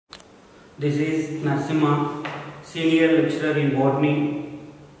This is Narasimha, Senior Lecturer in Botany,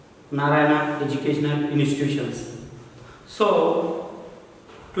 Narayana Educational Institutions. So,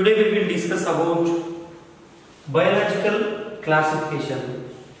 today we will discuss about biological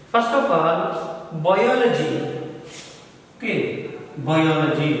classification. First of all, biology. Okay,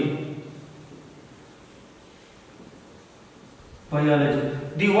 biology. Biology.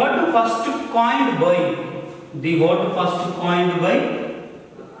 The word first coined by. The word first coined by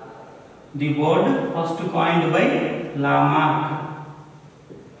Lamarck.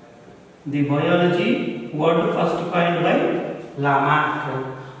 The biology word first coined by Lamarck.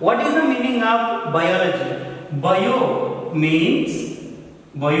 What is the meaning of biology? Bio means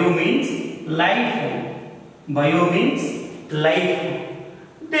life. Bio means life.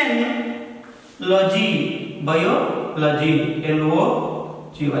 Then logy, biology,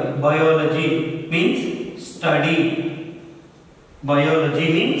 L-O-G-Y. Biology means study.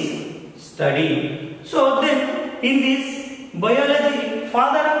 Biology means study. So then in this biology,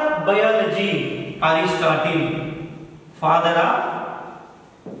 father of biology, Aristotle. Father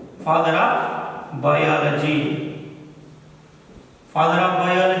of biology. Father of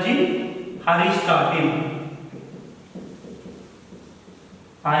biology, Aristotle.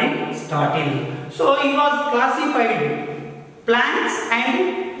 So he was classified plants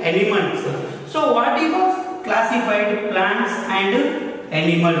and animals. So what he was classified plants and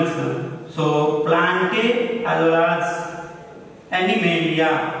animals. So Plantae as well as Animalia.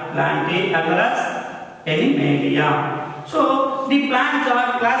 Plantae as well as Animalia. So the plants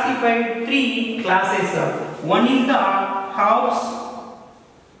are classified three classes. One is the herbs.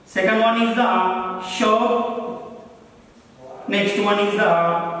 Second one is the shrub. Next one is the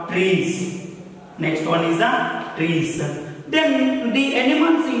trees. Then the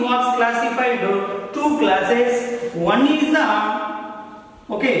animals he was classified two classes. One is the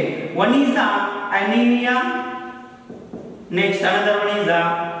anemia. Next another one is the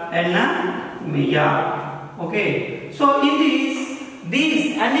anemia. Okay. So in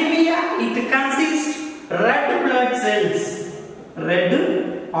these anemia it consists red blood cells. Red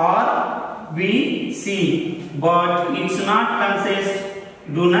RBC, but it's not consist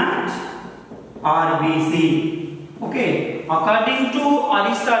do not RBC. Okay, according to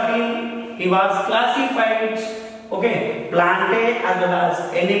Aristotle, he was classified Plantae as well as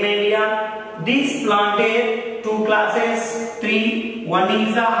Animalia. These Plantae two classes, three. One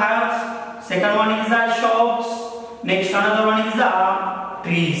is the herbs, second one is the shrubs, next another one is the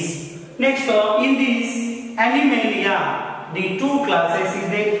trees. Next in this Animalia, the two classes is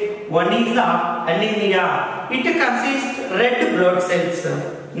the one is the anemia. It consists red blood cells.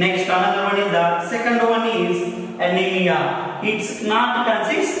 Next another one is the second one is anemia. It's not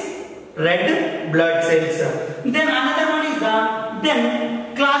consist red blood cells. Then another one is the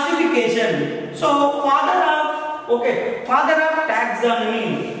classification. So father of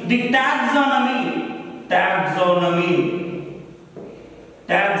taxonomy. The taxonomy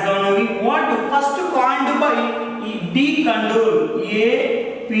what first coined by D. Condor,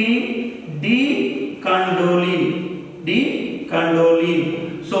 D.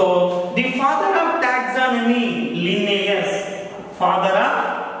 Condoli. So the father of taxonomy, Linnaeus. Father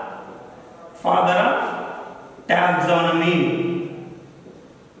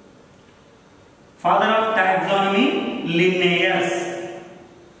of taxonomy, Linnaeus.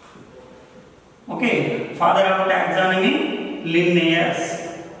 Okay, father of taxonomy, Linnaeus.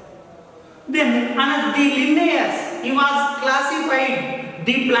 Then the Linnaeus, he was classified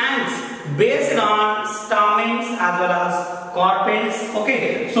the plants based on stamens as well as carpels.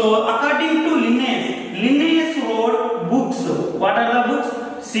 Okay, so according to Linnaeus wrote books. What are the books?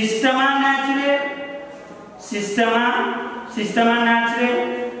 Systema Naturae.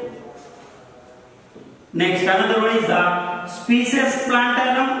 Next another one is the Species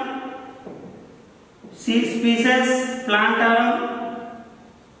Plantarum.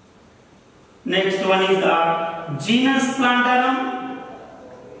 Next one is the Genus Plantarum.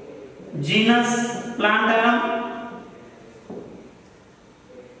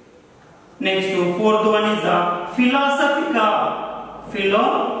 Next fourth one is the Philosophica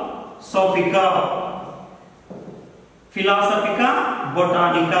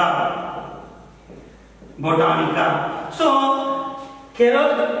Botanica. So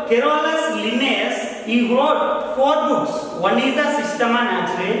Carolus Linnaeus, he wrote four books. One is the Systema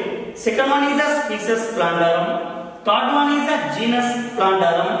Naturae, second one is the Species Plantarum, third one is the Genus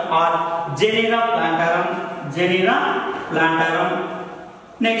Plantarum or Genera Plantarum.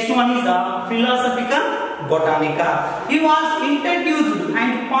 Next one is the Philosophica Botanica. He was introduced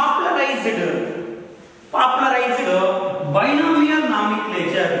and popularized binomial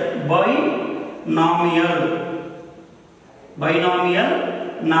nomenclature. binomial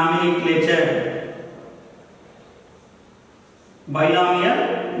nomenclature.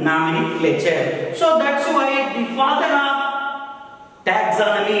 So that's why the father of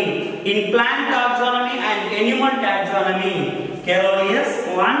taxonomy in plant taxonomy and animal taxonomy, Carolus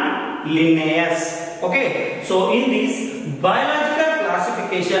and Linnaeus. Okay, so in this biological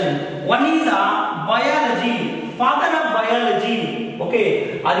classification, one is a biology, father of biology.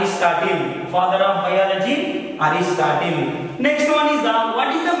 Okay, Aristotle, father of biology, Aristotle. Next one is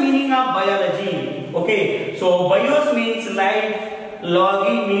what is the meaning of biology? Okay, so bios means life,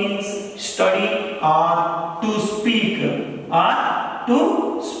 logi means study or to speak.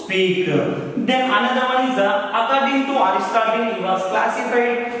 Then another one is according to Aristotle, he was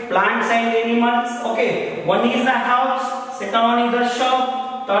classified plants and animals. Okay, one is the house, second one is the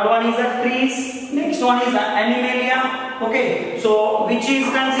shop, third one is the trees, next one is the animalia. Okay, so which is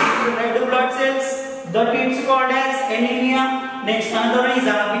considered red blood cells, that it's called as anemia. Next another one is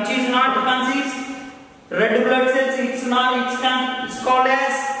which is not consist red blood cells, it's called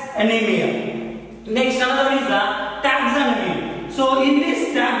as anemia. Next another one is taxonomy. So in this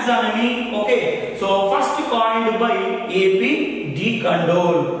taxonomy, okay, so first coined by A.P. de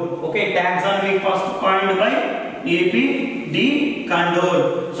Candolle. Okay, taxonomy first coined by A.P. de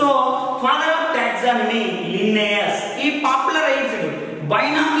Candolle. So father of taxonomy, Linnaeus, he popularized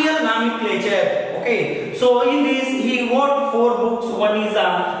binomial nomenclature. Okay, so in this he wrote 4 books. One is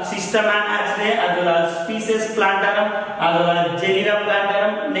Systematicae, as well as Species Plantarum, as well as Genera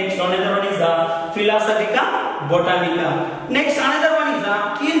Plantarum. Next another one is Philosophica Botanica. Next another one is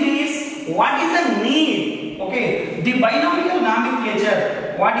in this what is the need? Okay, the binomial nomenclature.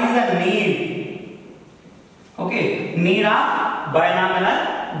 What is the need? Okay, need of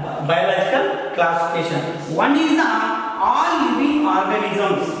biological classification. One is all living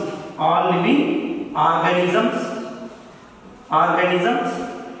organisms. All living organisms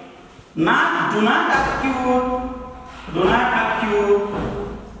do not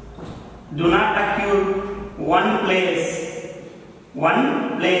occur one place.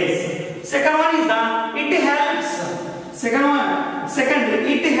 Second one is it helps.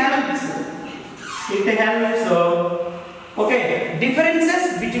 Okay,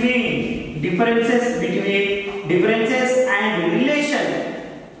 differences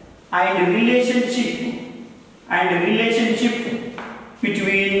and relationship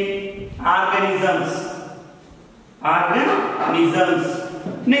between organisms.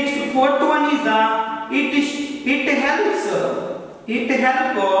 Next, fourth one is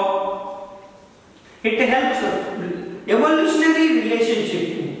it helps evolutionary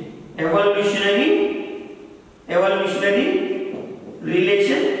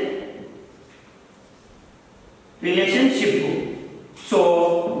relationship. So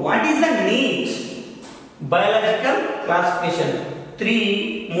what is the need? Biological classification.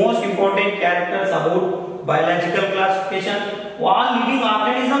 3 most important characters about biological classification. All living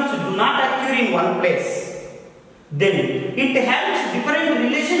organisms do not occur in one place. Then it helps different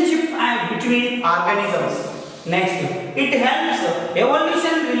relationship between organisms. Next, it helps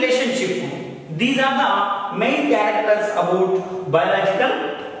evolution relationship. These are the main characters about biological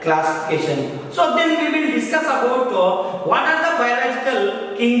classification. So then we will discuss about what are the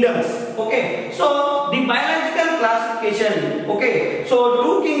biological kingdoms. Okay, so the biological classification. Okay, so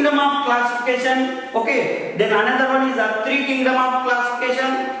 2 kingdom of classification. Okay, then another one is 3 kingdom of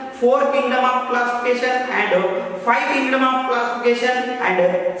classification, 4 kingdom of classification, and 5 kingdom of classification, and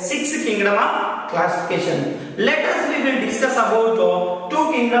 6 kingdom of classification. Let us we will discuss about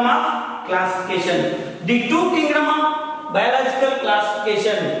 2 kingdom of classification. The 2 kingdom of biological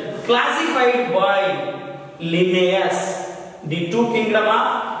classification classified by Linnaeus. The 2 kingdom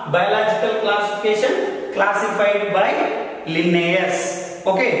of biological classification classified by Linnaeus.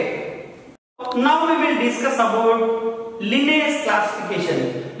 Okay. Now we will discuss about Linnaeus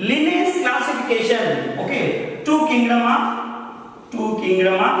classification. Linnaeus classification. Okay. 2 kingdom of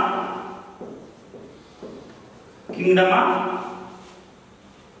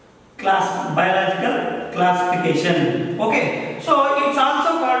biological classification. Okay, so it's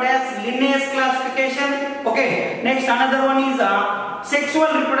also called as Linnaeus classification. Okay, next another one is sexual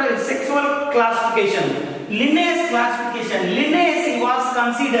classification. Linnaeus classification. Linnaeus was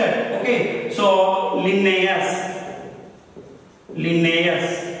considered. Okay, so Linnaeus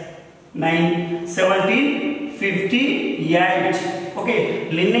 1758. Okay,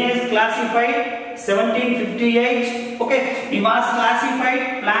 Linnaeus classified 1758. Okay, he was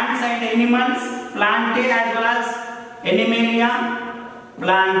classified plants and animals, Plantae as well as Animalia,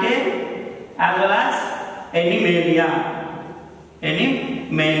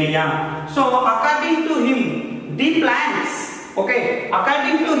 Animalia. So according to him, the plants, okay,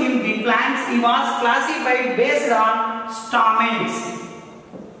 according to him, the plants he was classified based on stamens.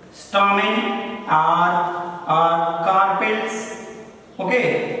 Stamen or carpels,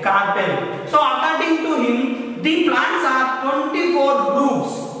 okay, carpel. So according to him, the plants are 24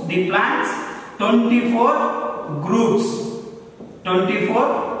 groups. The plants 24 groups.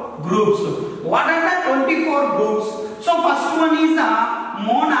 24 groups. What are the 24 groups? So first one is the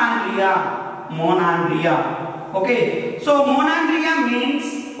monandria. Monandria. Okay. So monandria means,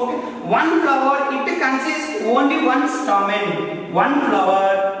 okay, one flower. It consists only one stamen. One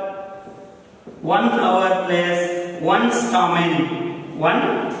flower plus one stamen.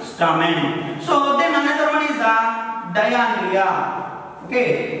 One stamen. So then another one is the diandria.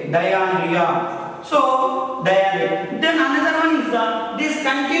 Okay, diandria. So diandria. Then another one is this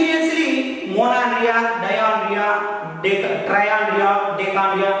continuously monandria, diandria, triandria,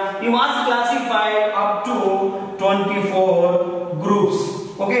 decandria. It was classified up to 24 groups.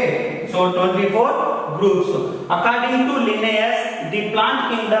 Okay, so 24 groups. According to Linnaeus, the plant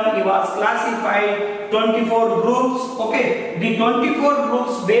kingdom it was classified 24 groups. Okay, the 24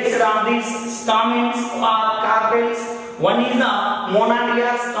 groups based on these stamens or carpels. One is a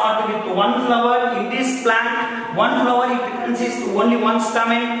monandria, start with one flower. In this plant, one flower it consists only one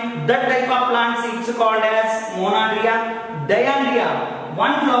stamen. That type of plants it's called as monandria. Diandria,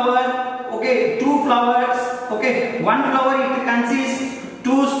 one flower, okay, two flowers, okay, one flower it consists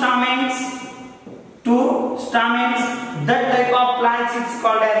two stamens. That type of plants it's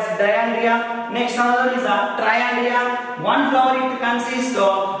called as diandria. Next another is a triandria. One flower it consists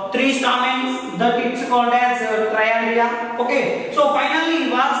of three stamens. That it's called as triandria. Okay. So finally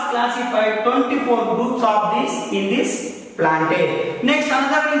it was classified 24 groups of this in this plant. Next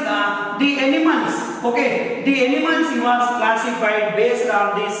another is the animals. Okay. The animals it was classified based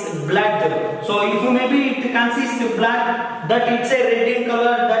on this blood. So if maybe it consists of blood, that it's a red in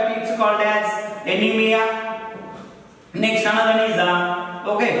color, that it's called as anemia. Next another is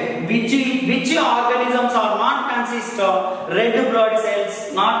okay, which organisms are not consist of red blood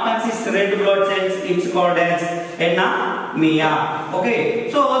cells, not consist red blood cells, it's called as anemia. Okay,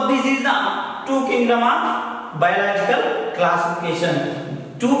 so this is the two kingdom of biological classification.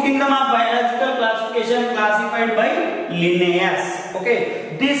 Two kingdom of biological classification classified by Linnaeus.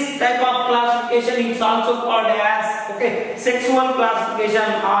 Okay, this type of classification is also called as, okay, sexual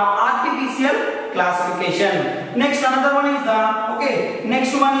classification or artificial classification. Next another one is the, okay,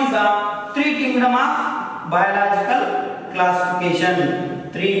 next one is the three kingdom of biological classification.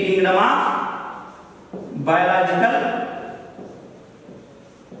 Three kingdom of biological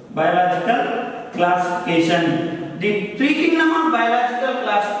classification. The three kingdom of biological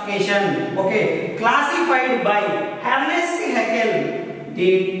classification, okay, classified by Ernest Haeckel.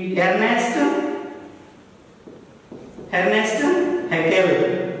 The Ernest Haeckel,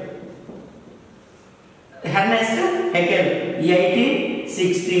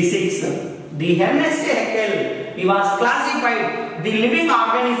 1866. The Ernest Haeckel, he was classified the living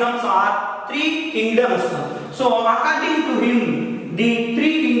organisms are three kingdoms. So according to him, the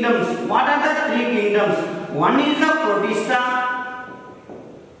three kingdoms, what are the three kingdoms? One is the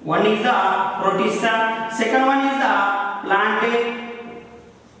protista. Second one is the plante.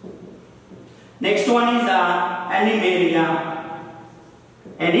 Next one is the animalia.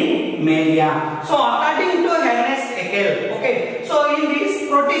 So according to Ernest Haeckel, okay, so in this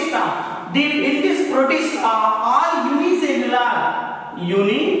protista, all unicellular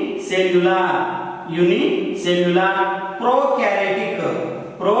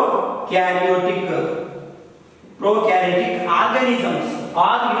prokaryotic organisms,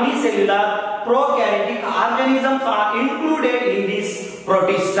 all unicellular prokaryotic organisms are included in this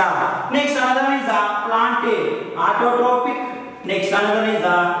protista. Next another one is the plante, autotrophic. Next another one is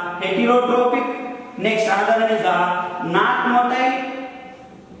the heterotrophic. Next another one is the not motile.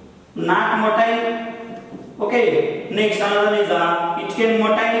 Okay. Next another one is the it can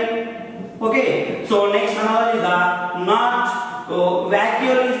motile. Okay. So next another is the not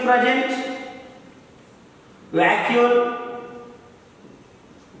vacuole is present. Vacuole.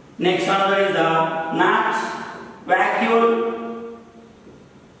 Next another is the not vacuole.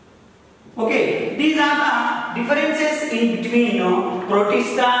 Okay, these are the differences in between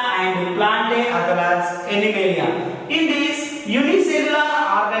protista and plante as well as animalia. In these unicellular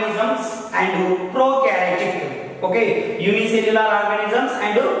organisms and prokaryotic. Okay, unicellular organisms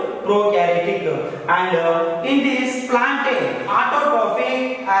and prokaryotic. And in this plante,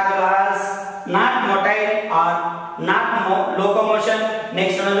 autotrophic as well as not motile or not locomotion.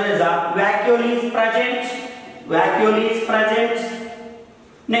 Next another is the vacuole is present. vacuole is present.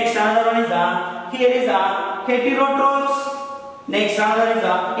 Next another one is the here is the heterotrophs. Next another is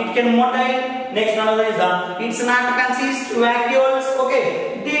the it can motile. Next another is the it's not consist vacuoles. Okay,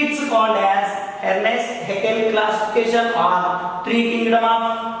 it's called as Ernest Haeckel classification or three kingdom of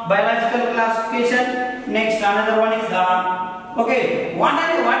biological classification. Next another one is the okay, what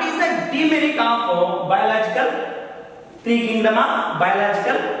is the demerit of biological three kingdom of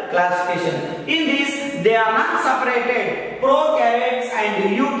biological classification? In this they are not separated prokaryotes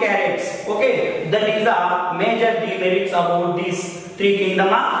and eukaryotes. Okay, that is the major demerits about this three kingdom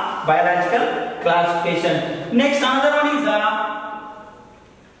of biological classification. Next another one is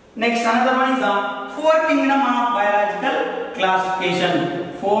the four kingdom of biological classification.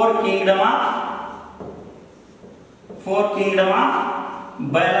 Four kingdom of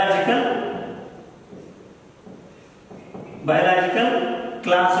biological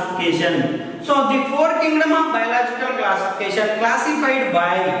classification. So the four kingdom of biological classification classified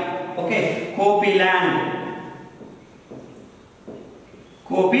by Copeland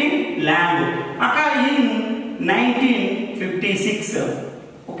occurred in 1956.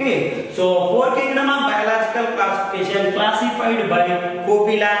 Okay, so four kingdom of biological classification classified by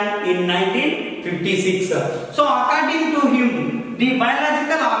Copeland in 1956. So according to him, the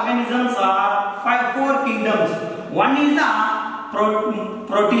biological organisms are four kingdoms. One is the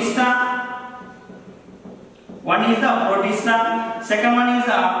protista. Second one is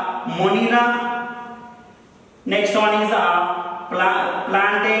the monera. Next one is the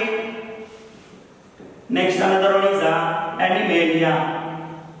plantae. Next another one is the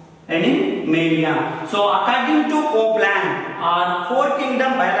animalia. So according to Copeland are four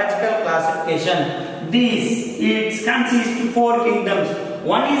kingdom biological classification. It consists of four kingdoms.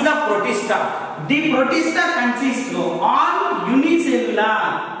 One is the protista. The protista consists of all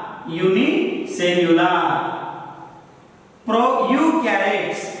unicellular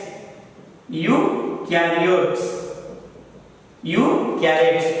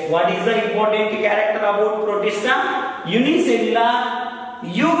eukaryotes. What is the important character about protista? Unicellular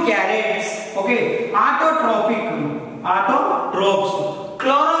eukaryotes. Okay, autotrophs,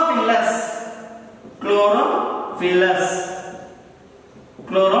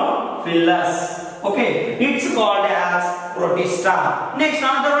 chlorophyllous. Okay, it's called as protista. Next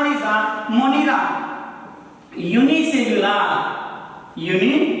another one is monera. Unicellular.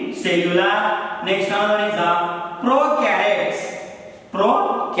 Next another one is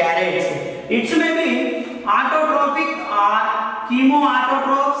prokaryotes. It may be autotrophic or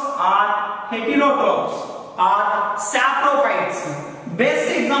chemoautotrophs or heterotrophs or saprophytes. Best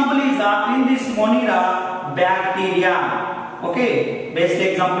example is in this monera bacteria. Okay, best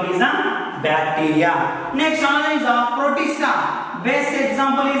example is bacteria. Next one is protista. Best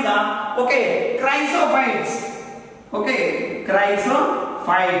example is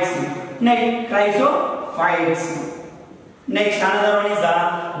chrysophytes. Next another one is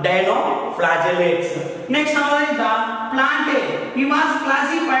dinoflagellates. Next another is plantae. We must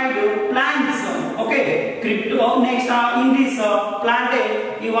classify plants. Okay, next in this plantae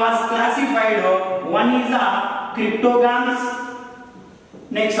he was classified. One is cryptogams.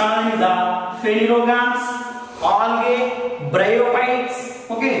 Next one is phanerogams, algae, bryophytes.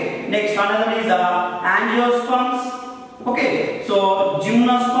 Okay, next another is angiosperms. Okay, so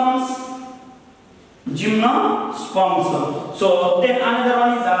gymnosperms. So then another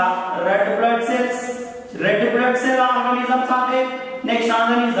one is red blood cells. Red blood cell organisms are there. Next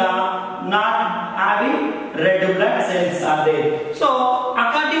another is not having red blood cells are there. So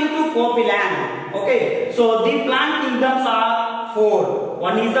according to Copeland, okay, so the plant kingdoms are four.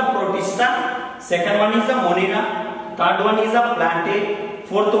 One is the protista, second one is the monera, third one is the plantae,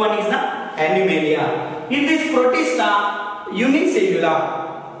 fourth one is the animalia. In this protista, unicellular.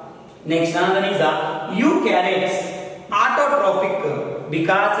 Next another is the eukaryotes, autotrophic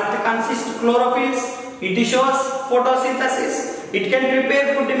because it consists of chlorophylls. It shows photosynthesis. It can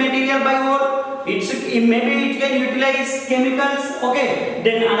prepare food material by work. Maybe it can utilize chemicals. Okay.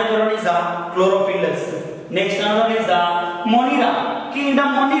 Then another one is the chlorophyllous. Next another one is the monera, kingdom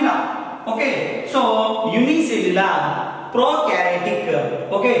monera. Okay. So unicellular,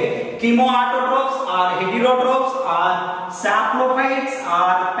 prokaryotic. Okay. Chemoautotrophs or heterotrophs or saprophytes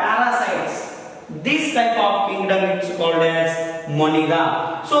or parasites. This type of kingdom is called as monera.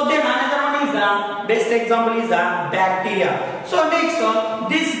 So then another one is the best example is the bacteria. So next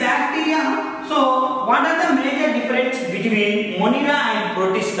this bacteria. So what are the major difference between monera and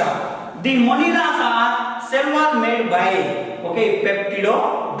protista? protista. The monomeres are cell wall made by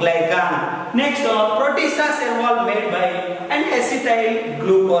peptidoglycan. Next, protista cell wall made by an acetyl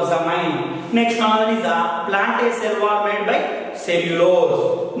glucosamine. Next one is the plantae cell wall made by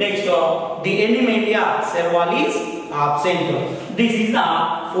cellulose. Next, the animalia cell wall is absent. This is the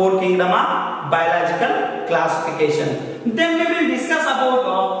four kingdom of biological classification. Then we will discuss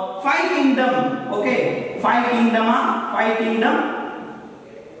about five kingdom. Okay, five kingdom of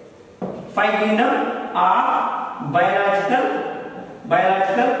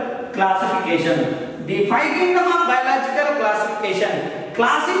biological classification. The five kingdom of biological classification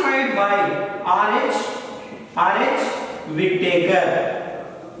classified by R.H. Whittaker.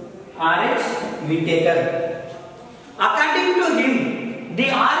 According to him, the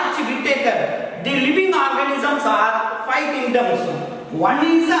R.H. Whittaker, the living organisms are five kingdoms. One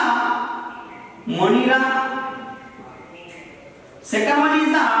is the Monera. Second one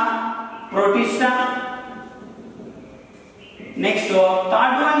is the Protista. Next, third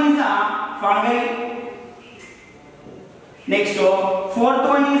one is the fungi. Next, fourth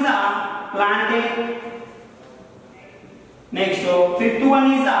one is the plantae. Next, fifth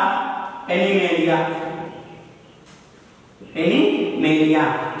one is the animalia.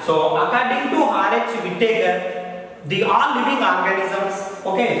 So, according to R.H. Whittaker, the all living organisms,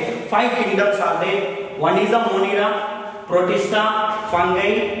 five kingdoms are there. One is the Monera, Protista,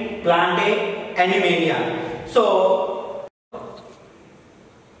 fungi, plantae, animalia.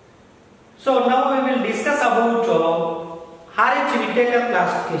 So now we will discuss about R.H. Whittaker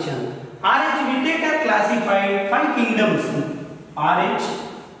classification. R.H. Whittaker classified five kingdoms. R.H.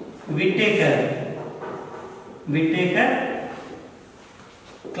 Whittaker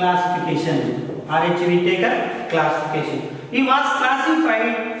classification. R.H. Whittaker classification. He was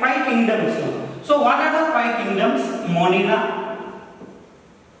classified five kingdoms. So what are the five kingdoms? Monera.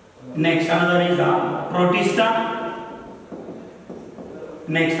 Next another is Protista.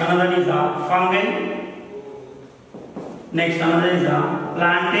 Next another is fungi. Next another is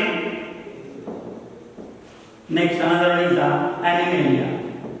plantae. Next another is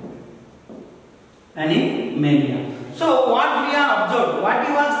animalia. So what we have observed, what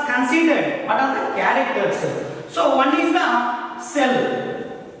he was considered, what are the characters? So one is the cell.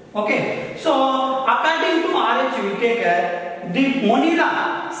 So according to R.H. Whittaker, the Monera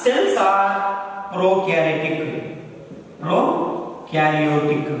cells are prokaryotic.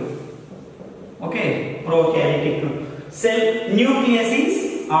 Cell nucleus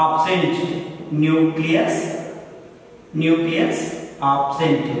is absent. Nucleus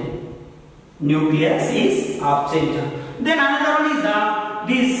is absent. Then another one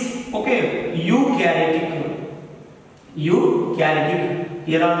is eukaryotic.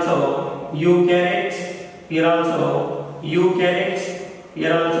 Here also eukaryotes. Here also eukaryotes.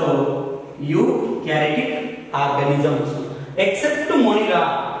 Here also eukaryotic organisms. Except to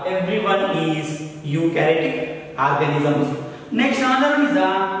Monera, everyone is eukaryotic organisms. Next another one is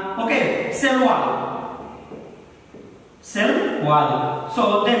cell wall. So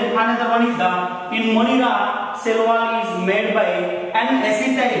then another one is in Monera, cell wall is made by an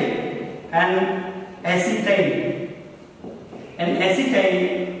acetyl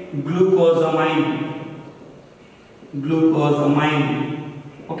glucosamine.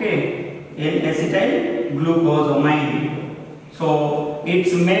 An acetyl glucosamine. So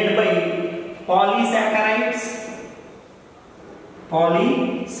it's made by polysaccharides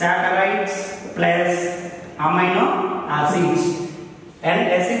plus amino acids.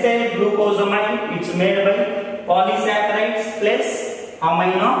 And acetyl glucosamine, it's made by polysaccharides plus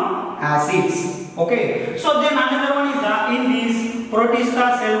amino acids. So then another one is in this Protista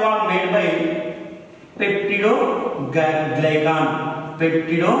cell wall made by peptidoglycan.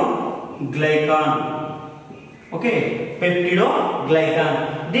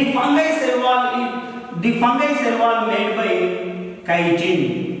 The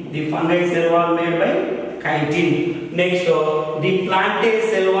fungi cell wall made by chitin. Next, the plantae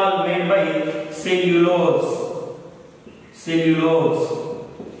cell wall made by cellulose.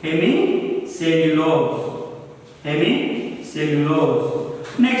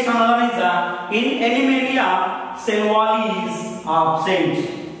 Next another is in animalia cell wall is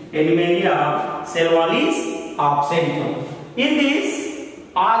absent. In this,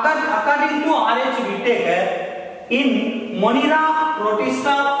 according to R.H. Whittaker, in Monera,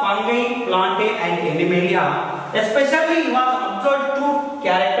 Protista, fungi, plantae and animalia, especially he was observed two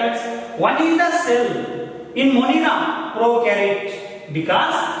characters. One is the cell. In Monera, prokaryote,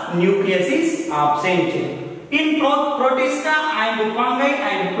 because nucleus is absent. In Protista and fungi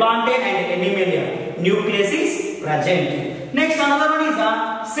and plantae and animalia, nucleus is present. Next another one is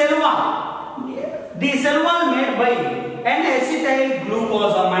cell wall. The cell wall made by N-acetyl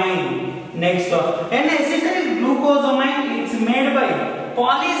glucosamine. Next, N-acetyl glucosamine is made by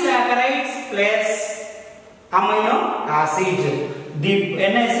polysaccharides plus amino acid. The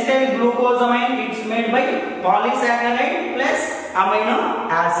N-acetyl glucosamine is made by polysaccharide plus amino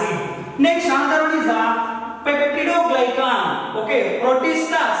acid. Next, another one is a peptidoglycan. Okay,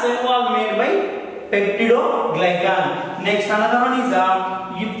 protista cell wall made by peptidoglycan. Next, another one is a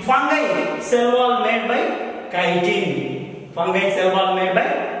fungi cell wall made by chitin. Fungi cell wall made by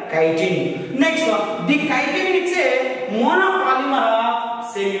chitin. Next one, the chitin is a monopolymer of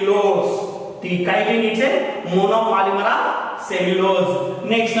cellulose. The chitin is a monopolymer of cellulose.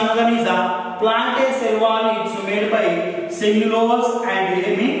 Next, another is a plant cell wall. It's made by cellulose and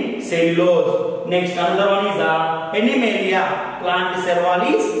hemicellulose. Next, another one is a animalia. Plant cell wall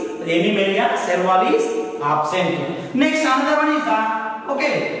is animalia cell wall is absent. Next, another one is a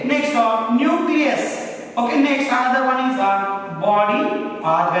next nucleus. Next, another one is a body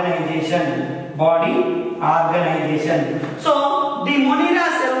organization. Body organization. So the Monera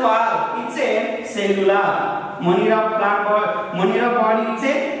cell wall, it's a cellular. Monera body, it's a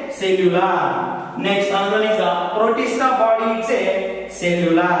cellular. Next, another one is a protista body, it's a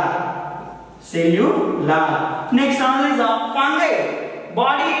cellular. Next, another is a fungi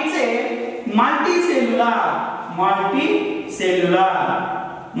body, it's a multicellular.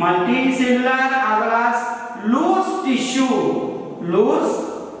 Multicellular as well as loose tissue.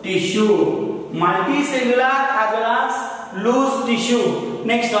 Multicellular as well as loose tissue.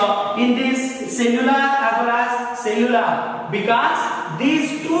 Next, in this cellular as well as cellular, because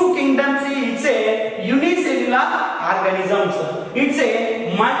these two kingdoms, it's a unicellular organisms. It's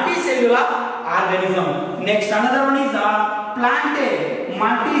a multicellular organism. Next, another one is the plant,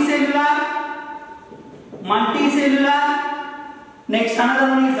 multicellular. Next, another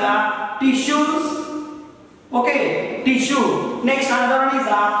one is the tissues. Tissue. Next, another one is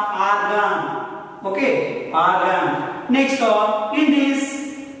the organ. Next, in this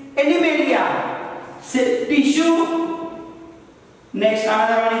animalia, tissue. Next,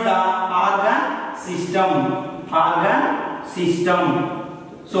 another one is the organ system.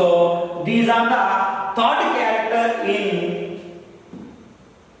 So these are the third character in.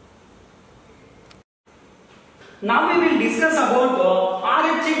 Now we will discuss about the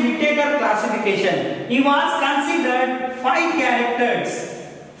RH Whittaker classification. He was considered 5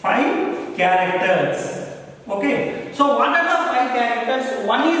 characters. Okay. So what are the 5 characters?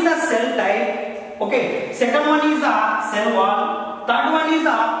 One is the cell type. Okay. Second one is the cell wall. Third one is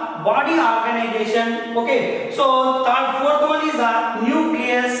the body organization. Okay. So fourth one is the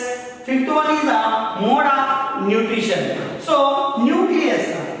nucleus. Fifth one is the mode of nutrition. So nucleus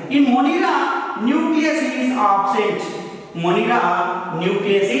in Monera. Nucleus is absent. Monera,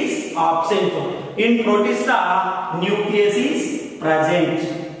 nucleus is absent. In Protista, nucleus is present.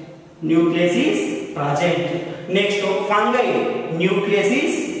 Next, fungi, nucleus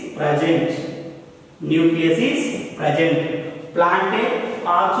is present. Plant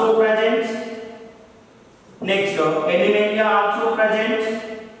also present. Next, animalia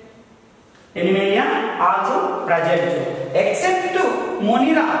also present. Except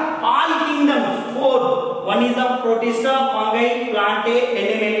Monera, all kingdoms 4. One is the Protista, fungi, plant,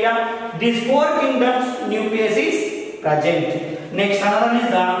 animalia. These 4 kingdoms nucleus is present. Next, another one is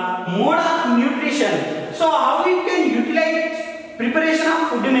the mode of nutrition. So how we can utilize preparation of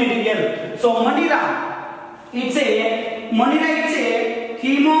food material? So Monera, it's a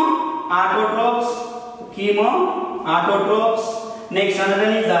chemoautotrophs. Next, another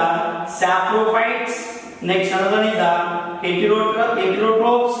one is the saprophytes. Next, another one is the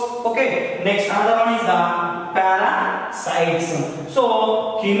heterotrophs. Okay. Next, another one is the parasites. So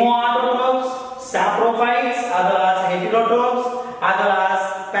chemoautotrophs, saprophytes, as well as heterotrophs, as well as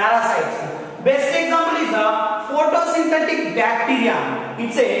parasites. Best example is the photosynthetic bacteria.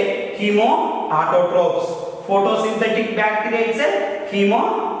 It's a chemoautotrophs. Photosynthetic bacteria is a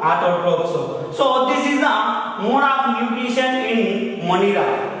chemoautotrophs. So this is the mode of nutrition in Monera.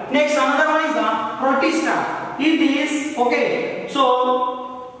 Next, another one is the Protista. In this, so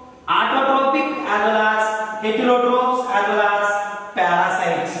autotrophic as well as heterotrophs as well as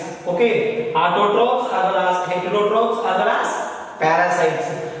parasites. Okay, autotrophs as well as heterotrophs as well as parasites.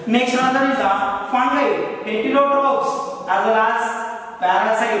 Next, another is the fungi, heterotrophs as well as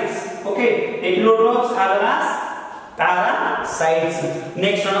parasites. Okay, heterotrophs as well as parasites.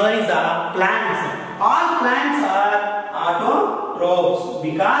 Next, another is the plants. All plants are autotrophs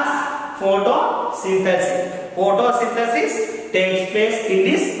because photosynthesis takes place in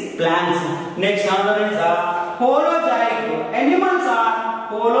these plants. Next, another is a holozoic. Animals are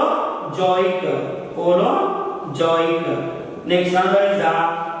holozoic. Holozoic. Next another is the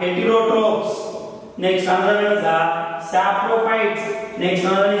heterotrophs. Next another is the saprophytes. Next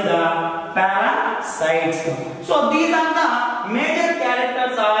another is the parasites. So these are the major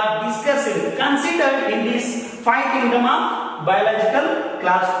characters are discussed, considered in this 5 kingdom of biological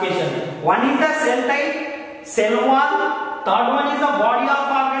classification. One is the cell type, cell wall. Third one is the body of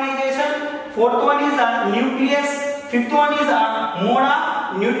organization. Fourth one is the nucleus. Fifth one is the mode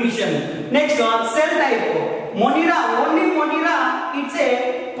of nutrition. Next one, cell type. Monera, only Monera, it's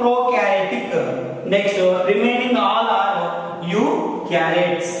a prokaryotic. Next, remaining all are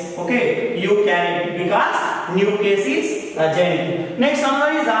eukaryotes. Okay, eukaryote because nucleus is present. Next,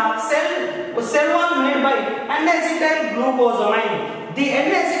 another is a cell wall made by N-acetyl glucosamine. The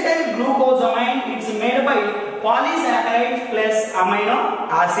N-acetyl glucosamine is made by polysaccharides plus amino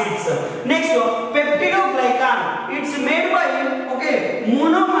acids. Next, peptidoglycan. It's made by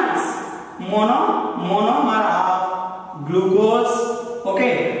monomers. Monomer of glucose.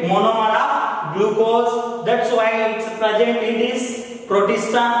 Okay, monomer of glucose. That's why it's present in this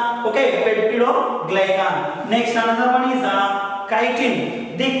protista. Okay, peptidoglycan. Next, another one is the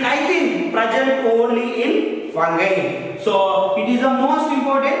chitin. The chitin present only in fungi. So it is the most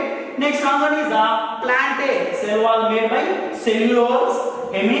important. Next, another is the plantae. Cell wall made by cellulose,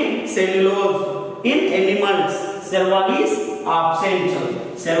 hemicellulose. In animals, cell wall is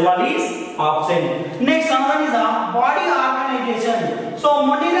absent. Cell wall is absent. Next, another is the body organization. So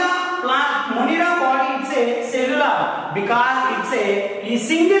Monera body is a cellular because it's a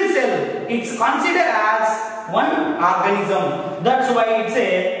single cell. It's considered as one organism. That's why it's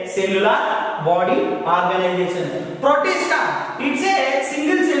a cellular body organization. Protista, it's a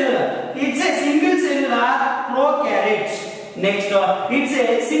single cellular. It's a single cellular prokaryote. Next, it's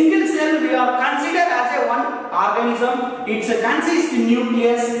a single cell. We are considered as a one organism. It's a consist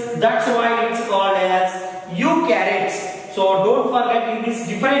nucleus. That's why it's called as eukaryotes. So don't forget in this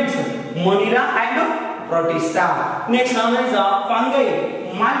difference, Monera and Protista. Next, another is fungi,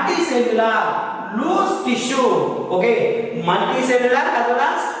 multicellular, loose tissue. Okay, multicellular as well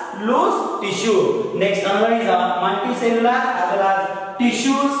as loose tissue. Next, another is multicellular as well as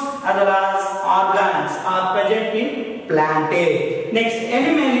tissues as well as organs are present in plantae. Next,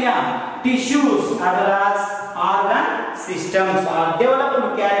 animalia, tissues as well as organ systems are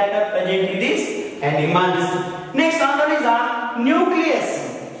developed character present in these animals. Next, another is nucleus.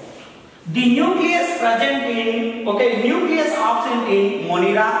 The nucleus present in nucleus absent in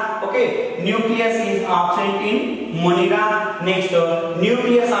Monera. Okay, nucleus is absent in Monera. Next,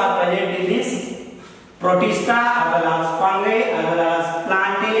 nucleus are present in this Protista as well as fungi as well as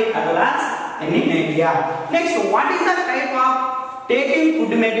plantae as well as animalia. Next, what is the type of taking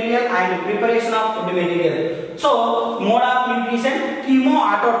food material and preparation of food material? So, mode of nutrition,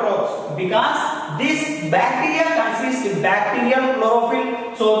 chemoautotrophs, because this bacteria consists of bacterial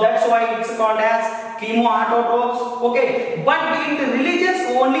chlorophyll, so that's why it's called as chemoautotrophs. Okay, but it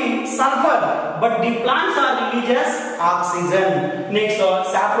releases only sulfur, but the plants are releases oxygen. Next,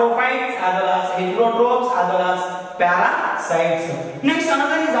 saprophytes as well as heterotrophs as well as parasites. Next,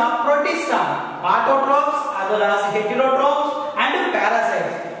 another is protista, autotrophs as well as heterotrophs and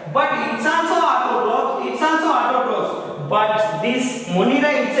parasites. But it's also autotrophs. But this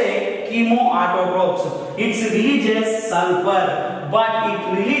Monera is a chemoautotrophs. It releases sulfur, but it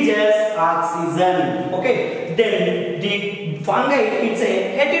releases oxygen. Okay. Then the fungi, it's a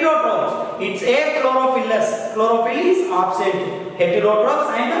heterotrophs. It's a chlorophyllus. Chlorophyll is absent. Heterotrophs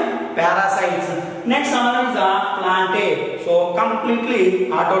and parasites. Next, another is plantae. So completely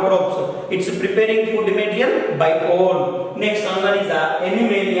autotrophs. It's preparing food material by own. Next, another is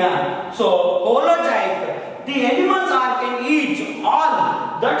animalia. So holozoic. The animals can eat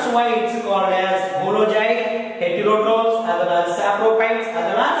all. That's why it's called as holozoic, heterotrophs as well as saprophytes as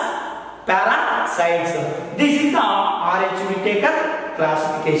well as parasites. This is the RH Whittaker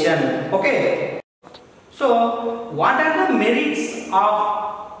classification. Okay. So what are the merits of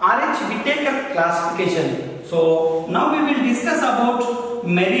RH Whittaker classification? So now we will discuss about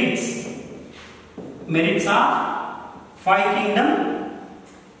merits. Merits of five kingdom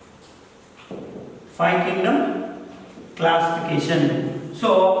classification.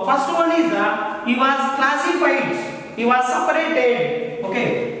 So first one is that he was classified, he was separated.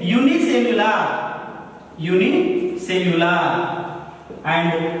 Okay, unicellular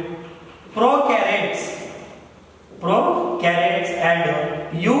and prokaryotes and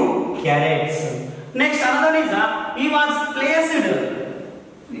eukaryotes. Next, another is that he was placed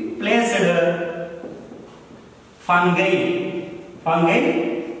fungi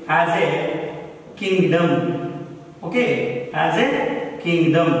as a kingdom. Okay, as a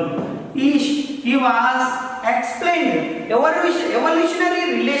kingdom. He was explained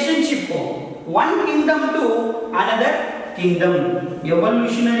evolutionary relationship of one kingdom to another kingdom.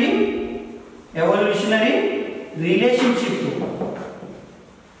 Evolutionary relationship.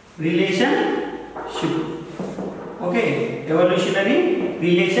 Okay, evolutionary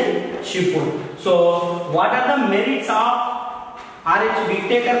relationship. So, what are the merits of RH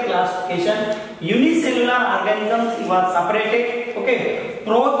Whittaker classification? Unicellular organisms was separated. Okay,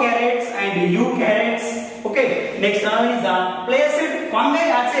 prokaryotes and eukaryotes. Okay, next one is the placed fungi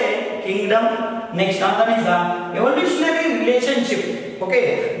as a kingdom. Next one is the evolutionary relationship.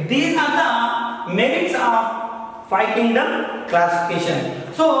 Okay, these are the merits of 5 kingdom classification.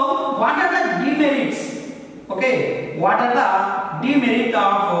 So, what are the demerits? Okay, what are the demerits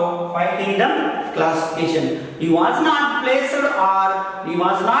of 5 kingdom classification? He was not placed or he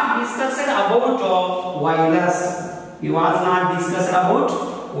was not discussed about virus. He was not discussed about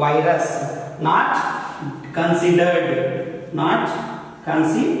virus. Not considered. Not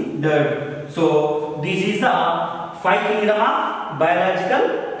considered. So, this is the 5 kingdom of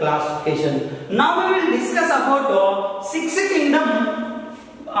biological classification. Now we will discuss about the 6 kingdom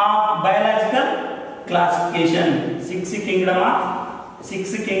of biological classification. 6 kingdom of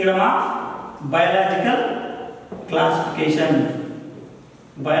biological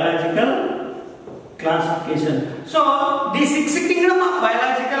classification. So the 6 kingdom of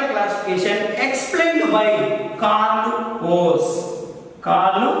biological classification explained by Carl Woese.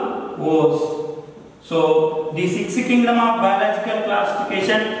 So the 6 kingdom of biological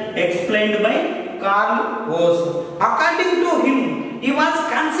classification explained by Carl Woese. According to him, he was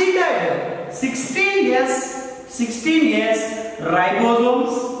considered 16 years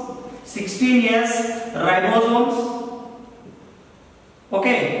ribosomes. 16 years ribosomes.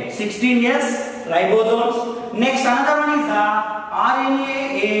 Okay, 16 years ribosomes. Next, another one is the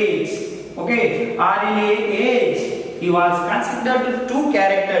RNA age. Okay, RNA age. He was considered 2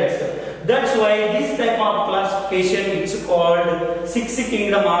 characters. That's why this type of classification is called 6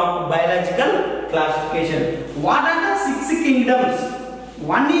 kingdom of biological classification. What are the 6 kingdoms?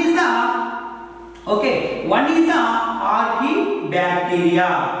 One is the archaebacteria.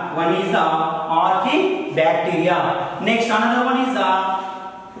 Next, another one is the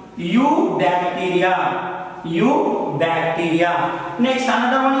eubacteria. Next,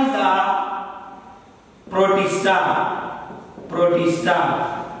 another one is the protista.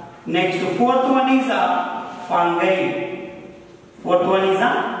 Next, fourth one is the fungi. Fifth one is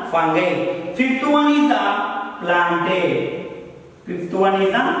the plantae.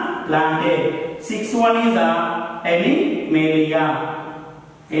 Sixth one is the animalia.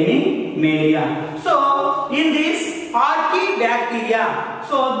 So, in this archaebacteria,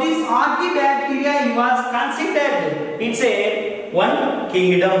 he was considered, it's a one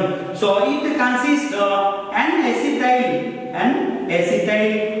kingdom. So, it consists of N-acetyl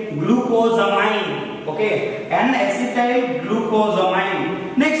glucosamine. Okay, N-acetyl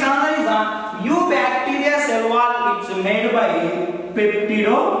glucosamine. Next, another is the eubacteria cell wall. It's made by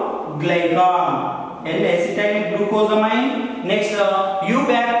peptidoglycan. N-acetyl glucosamine. Next,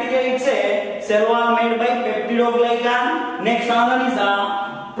 eubacteria, it's a cell wall made by peptidoglycan. Next, another is the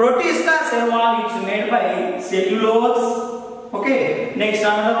protista cell wall. It's made by cellulose. Okay. Next,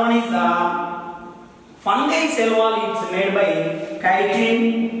 another one is the fungi cell wall. It's made by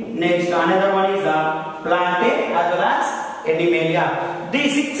chitin. Next, another one is the plantae as well as animalia. The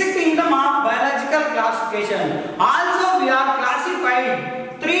 6 kingdom of biological classification. Also, we are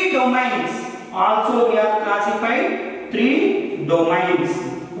classified 3 domains.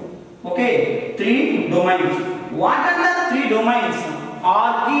 Okay, 3 domains. What are the 3 domains?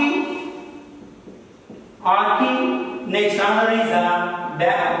 Archaea. Next, another is the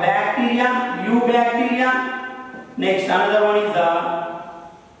bacteria, eubacteria. Next, another one is the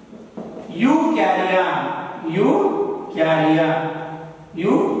eukarya.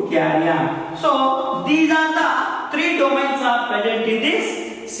 So, these are the 3 domains are present in this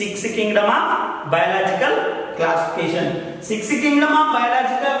 6 kingdom of biological classification. 6 kingdom of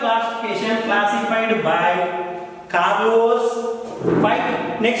biological classification classified by Carl Woese.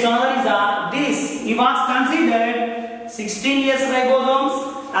 Next, another is this. He was considered 16 years ribosomes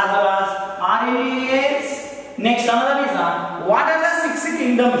as well as RNAs. Next, another is what are the 6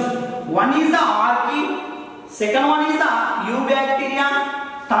 kingdoms? One is the archaea, second one is the eubacteria,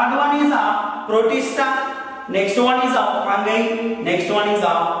 third one is the protista, next one is the fungi, next one is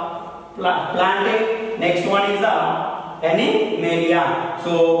the plantae, next one is the animalia.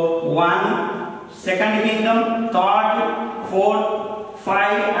 So, 1, second kingdom, third, fourth,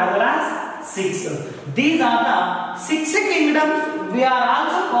 5 as well as 6. These are the 6 kingdoms we are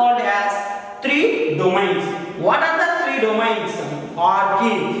also called as three domains. What are the three domains?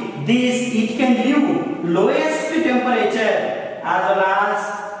 Orchid. This it can live lowest temperature as well as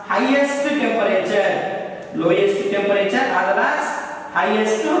highest temperature. Lowest temperature as well as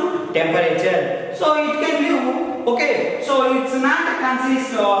highest temperature. So it can live. Okay. So it's not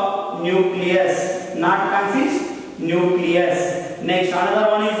consist of nucleus. Not consist nucleus. Next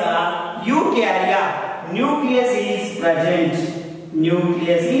another one is eukarya. Nucleus is present.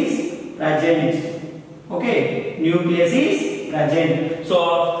 Nucleus is present. Okay, nucleus is present.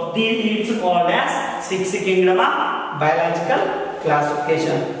 So this is called as sixth kingdom of biological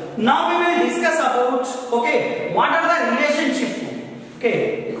classification. Now we will discuss about what are the relationship.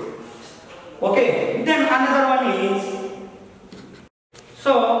 Okay. Then another one is.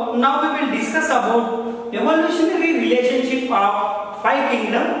 So now we will discuss about evolutionary relationship of five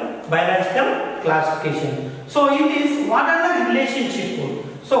kingdom biological classification. So in this, what are the relationship?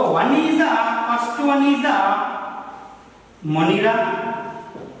 So one is the first one is the Monera.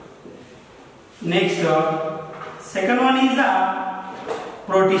 Next, second one is the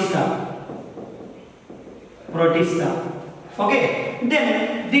Protista. Okay.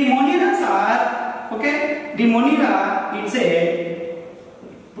 Then the Moneras are The Monera, it's a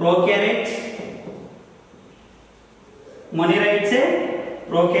prokaryote. Monera, it's a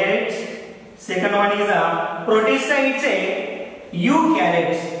prokaryote. Second one is a Protista, it's a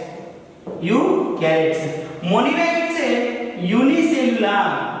eukaryote. Monera, it's a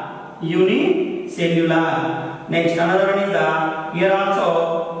unicellular. Next another one is here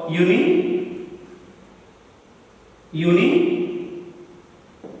also unicellular.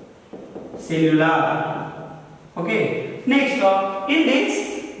 Okay. Next in this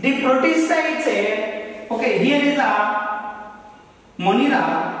the Protista, it's a here is a Monera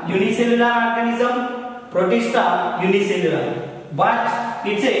unicellular organism, Protista unicellular, but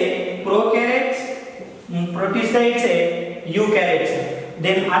it's a prokaryote. Protista, it's a eukaryote.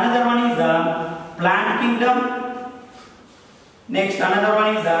 Then another one is the plant kingdom. Next another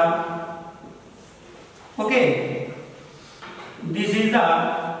one is the this is the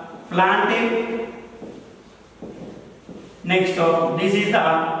plantae. Next this is the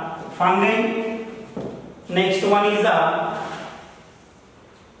fungi. Next one is the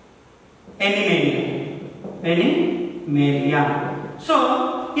animalia.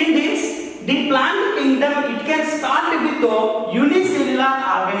 So in this, the plant kingdom, it can start with the unicellular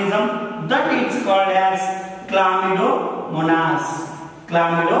organism that is called as Chlamydomonas.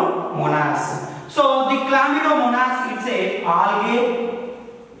 So the Chlamydomonas, it's a algae.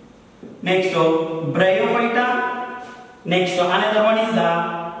 Next Bryophyta. Next another one is the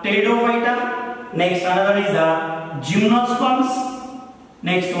Pteridophyta. Next another is the Gymnosperms.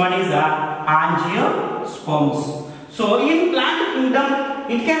 Next one is the Angiosperms. So in plant kingdom,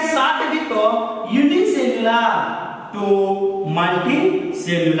 it can start with unicellular to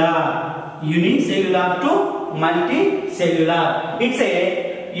multicellular. It's a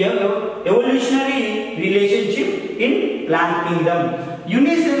evolutionary relationship in plant kingdom.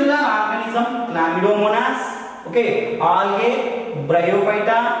 Unicellular organism, Chlamydomonas, algae,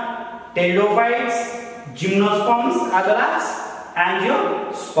 Bryophyta, pteridophytes, Gymnosperms as well as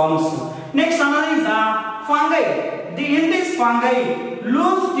Angiosperms. Next another is fungi. In this fungi,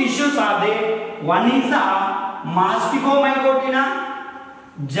 loose tissues are there. One is the Masticomycotina,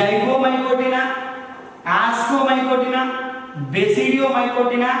 Zygomycotina, Ascomycotina,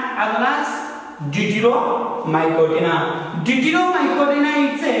 Basidiomycotina as well as Deuteromycotina. Deuteromycotina,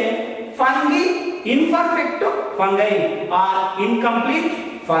 it's a fungi, imperfect fungi or incomplete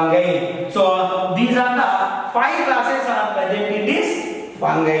fungi. So these are the five classes are present in this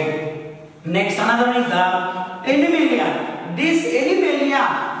fungi. Next another one is the Animalia. This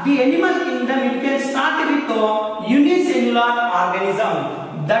Animalia, the animal kingdom, it can start with the unicellular organism.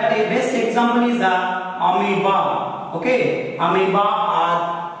 That a best example is the amoeba. Amoeba or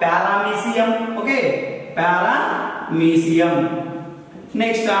paramecium. Paramecium.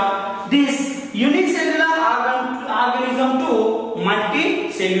 Next this unicellular organism to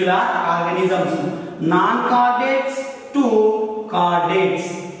multicellular organisms. Non-chordates to chordates.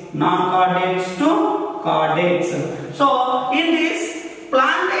 So in this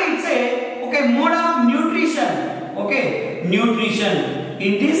plant, it's a mode of nutrition. Nutrition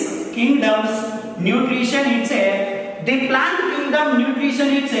in these kingdoms, nutrition, it's a the plant kingdom nutrition,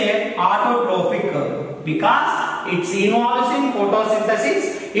 it's a autotrophic because it involves in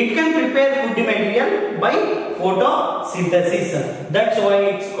photosynthesis. It can prepare food material by photosynthesis. That's why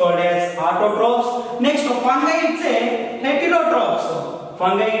it's called as autotrophs. Next fungi, it's a heterotrophs.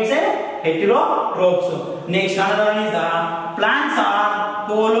 Fungi it's a heterotrophs. Next another one is the plants are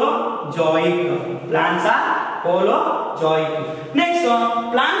holozoic. Plants are holozoic. Next all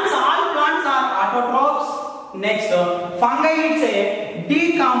plants are autotrophs. Next fungi it's a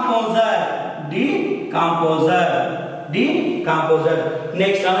decomposer.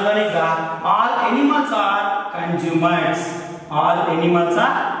 Next another one is all animals are consumers. All animals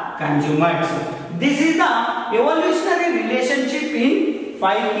are consumers. This is the evolutionary relationship in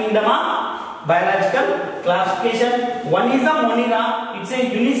 5 kingdom of biological classification. One is the Monera. It's a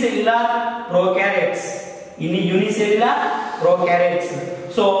unicellular prokaryotes. Unicellular prokaryotes.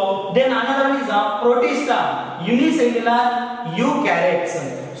 So then another one is a Protista. Unicellular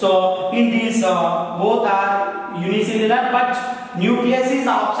eukaryotes. So in these both are unicellular, but nucleus is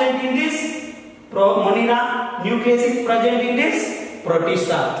absent in this Monera. Nucleus is present in this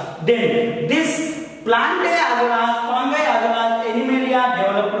Protista. Then this plant as well as fungi as well as animalia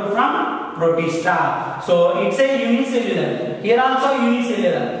developed from Protista. So it's a unicellular. Here also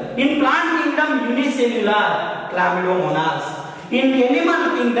unicellular. In plant kingdom unicellular Chlamydomonas. In animal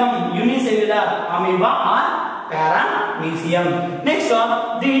kingdom unicellular amoeba or paramecium. Next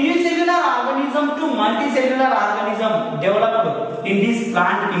the unicellular organism to multicellular organism developed in this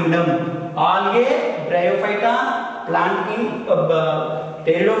plant kingdom. Algae, bryophyta, plant king,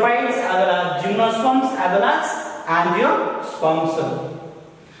 pteridophytes as well as gymnosperms as well as angiosperms.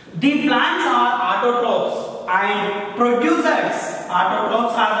 The plants are autotrophs and producers.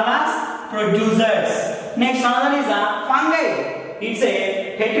 Autotrophs as well as producers. Next another is a fungi. It's a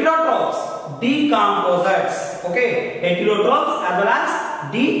heterotrophs, decomposers. Okay, heterotrophs as well as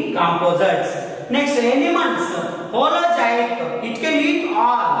decomposers. Next animals, holozoic. It can eat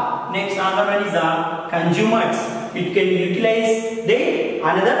all. Next another one is the consumers. It can utilize the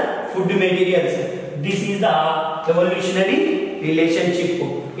another food materials. This is the evolutionary relationship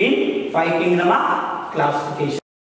in 5 kingdom of classification.